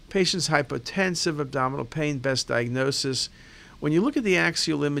Patient's hypotensive, abdominal pain, best diagnosis. When you look at the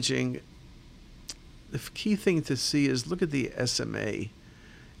axial imaging, the key thing to see is look at the SMA.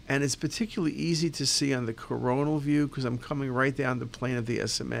 And it's particularly easy to see on the coronal view because I'm coming right down the plane of the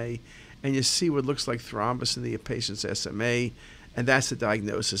SMA, and you see what looks like thrombus in the patient's SMA, and that's the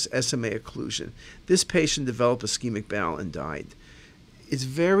diagnosis, SMA occlusion. This patient developed ischemic bowel and died. It's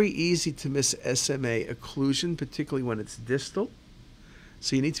very easy to miss SMA occlusion, particularly when it's distal.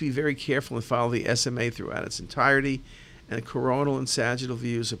 So you need to be very careful and follow the SMA throughout its entirety, and coronal and sagittal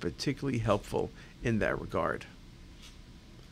views are particularly helpful in that regard.